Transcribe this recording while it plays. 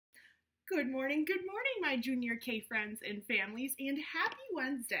Good morning, my Junior K friends and families, and happy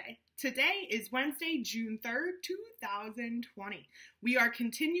Wednesday. Today is Wednesday, June 3rd, 2020. We are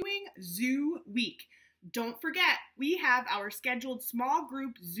continuing Zoo Week. Don't forget, we have our scheduled small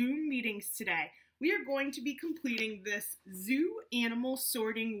group Zoom meetings today. We are going to be completing this zoo animal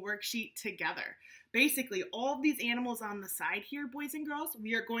sorting worksheet together. Basically, all of these animals on the side here, boys and girls,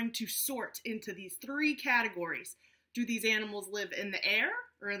 we are going to sort into these three categories. Do these animals live in the air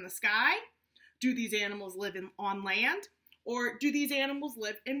or in the sky? Do these animals live on land? Or do these animals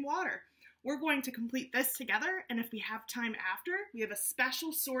live in water? We're going to complete this together, and if we have time after, we have a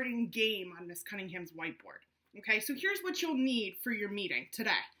special sorting game on Miss Cunningham's whiteboard. Okay, so here's what you'll need for your meeting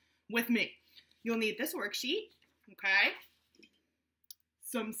today with me. You'll need this worksheet, okay?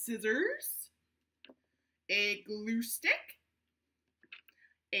 Some scissors, a glue stick,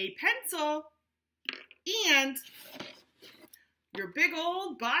 a pencil, and your big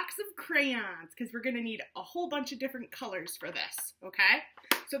old box of crayons, because we're going to need a whole bunch of different colors for this, okay?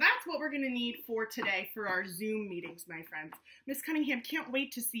 So that's what we're going to need for today for our Zoom meetings, my friends. Miss Cunningham can't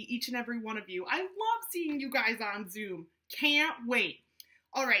wait to see each and every one of you. I love seeing you guys on Zoom. Can't wait.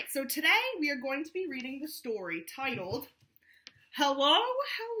 All right, so today we are going to be reading the story titled Hello,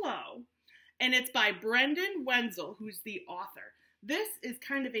 Hello, and it's by Brendan Wenzel, who's the author. This is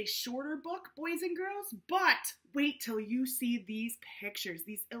kind of a shorter book, boys and girls, but wait till you see these pictures.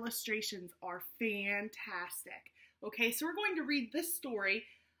 These illustrations are fantastic. Okay, so we're going to read this story.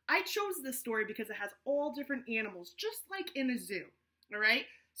 I chose this story because it has all different animals, just like in a zoo, all right?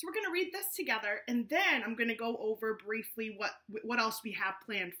 So we're going to read this together, and then I'm going to go over briefly what else we have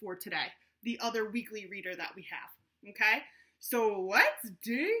planned for today, the other weekly reader that we have, okay? So let's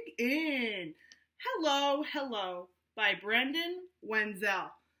dig in. Hello, Hello by Brendan Wenzel.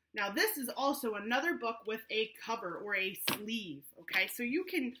 Now this is also another book with a cover or a sleeve, okay? So you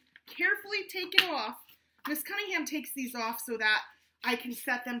can carefully take it off. Miss Cunningham takes these off so that I can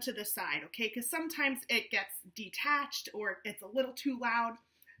set them to the side, okay? Because sometimes it gets detached or it's a little too loud.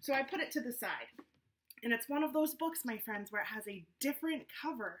 So I put it to the side. And it's one of those books, my friends, where it has a different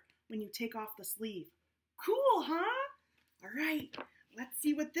cover when you take off the sleeve. Cool, huh? All right, let's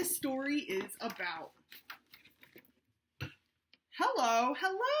see what this story is about. Hello,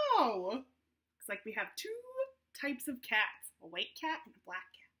 hello! Looks like we have two types of cats, a white cat and a black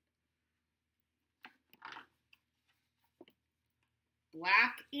cat.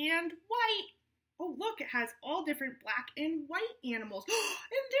 Black and white. Oh, look, it has all different black and white animals.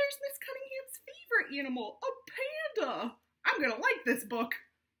 And there's Miss Cunningham's favorite animal, a panda. I'm gonna like this book.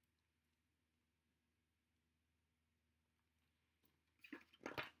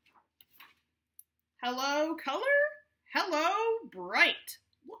 Hello, color. Hello, bright.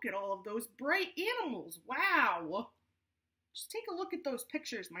 Look at all of those bright animals. Wow. Just take a look at those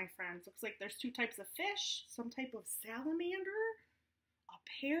pictures, my friends. Looks like there's two types of fish, some type of salamander, a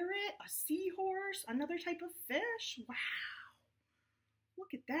parrot, a seahorse, another type of fish. Wow.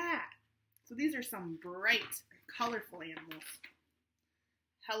 Look at that. So these are some bright, colorful animals.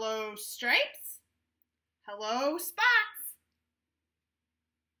 Hello, stripes. Hello, spots.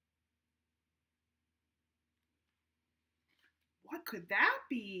 What could that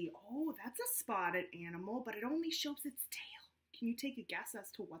be? Oh, that's a spotted animal, but it only shows its tail. Can you take a guess as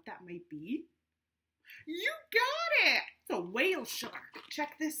to what that might be? You got it! It's a whale shark.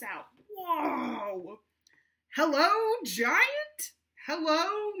 Check this out. Whoa! Hello, giant?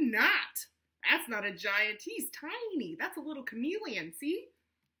 Hello, not. That's not a giant. He's tiny. That's a little chameleon, see?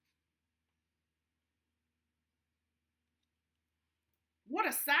 What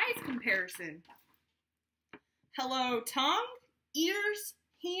a size comparison. Hello, tongue, ears,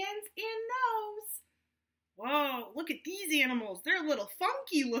 hands, and nose. Whoa, look at these animals. They're a little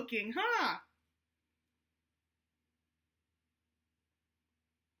funky looking, huh?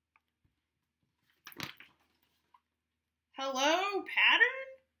 Hello, pattern.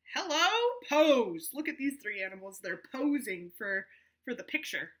 Hello, pose. Look at these three animals. They're posing for the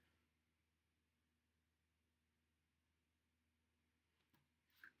picture.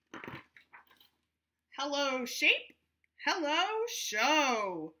 Hello, shape. Hello,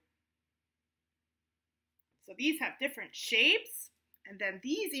 show. So these have different shapes, and then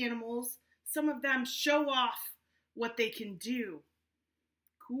these animals, some of them show off what they can do.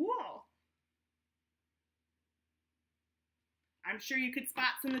 Cool. I'm sure you could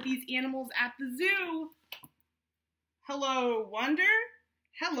spot some of these animals at the zoo. Hello, wonder.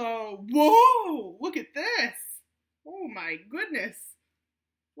 Hello, whoa, look at this. Oh my goodness.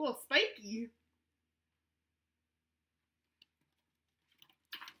 A little spiky.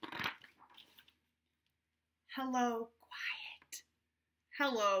 Hello, quiet.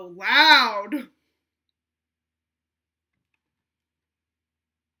 Hello, loud.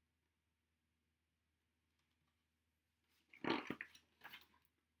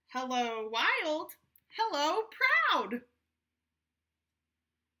 Hello, wild. Hello, proud.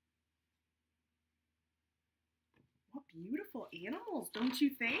 What beautiful animals, don't you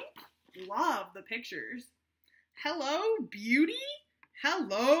think? Love the pictures. Hello, beauty.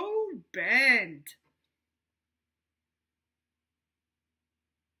 Hello, bend.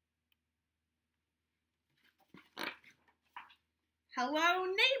 Hello,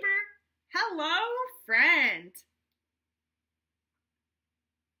 neighbor. Hello, friend.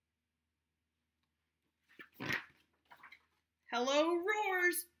 Hello,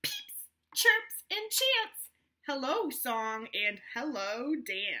 roars, peeps, chirps, and chants. Hello, song, and hello,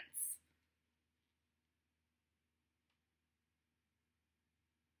 dance.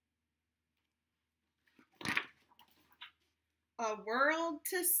 A world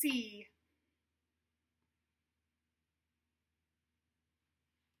to see.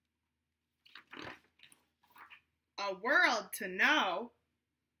 A world to know.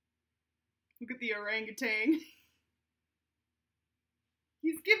 Look at the orangutan.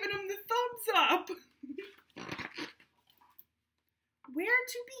 He's giving him the thumbs up. Where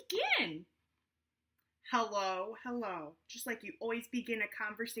to begin? Hello, hello. Just like you always begin a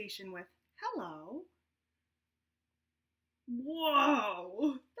conversation with hello.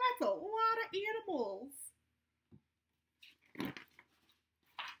 Whoa, that's a lot of animals.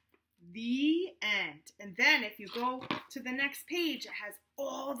 The end. And then if you go to the next page, it has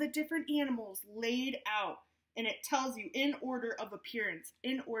all the different animals laid out. And it tells you in order of appearance,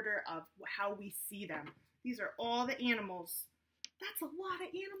 in order of how we see them. These are all the animals. That's a lot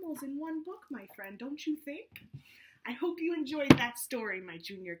of animals in one book, my friend, don't you think? I hope you enjoyed that story, my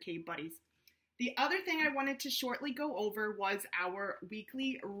Junior K buddies. The other thing I wanted to shortly go over was our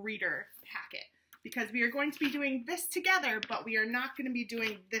weekly reader packet, because we are going to be doing this together, but we are not going to be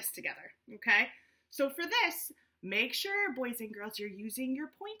doing this together, okay? So for this, make sure, boys and girls, you're using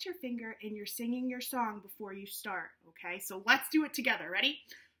your pointer finger and you're singing your song before you start, okay? So let's do it together. Ready?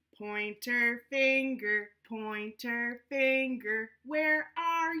 Pointer finger, where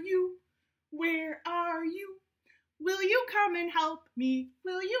are you? Where are you? Will you come and help me?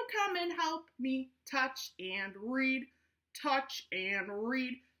 Will you come and help me? Touch and read, touch and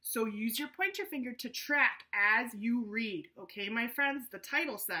read. So use your pointer finger to track as you read. Okay, my friends? The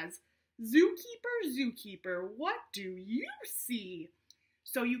title says, Zookeeper, Zookeeper, what do you see?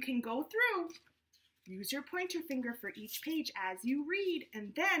 So you can go through, use your pointer finger for each page as you read,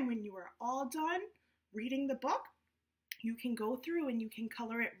 and then when you are all done reading the book, you can go through and you can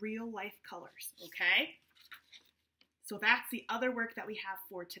color it real life colors, okay? So that's the other work that we have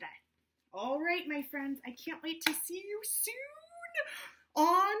for today. All right, my friends, I can't wait to see you soon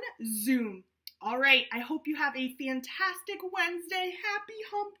on Zoom. All right, I hope you have a fantastic Wednesday. Happy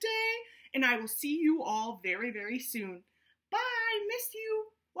hump day. And I will see you all very, very soon. Bye. Miss you.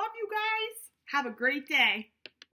 Love you guys. Have a great day.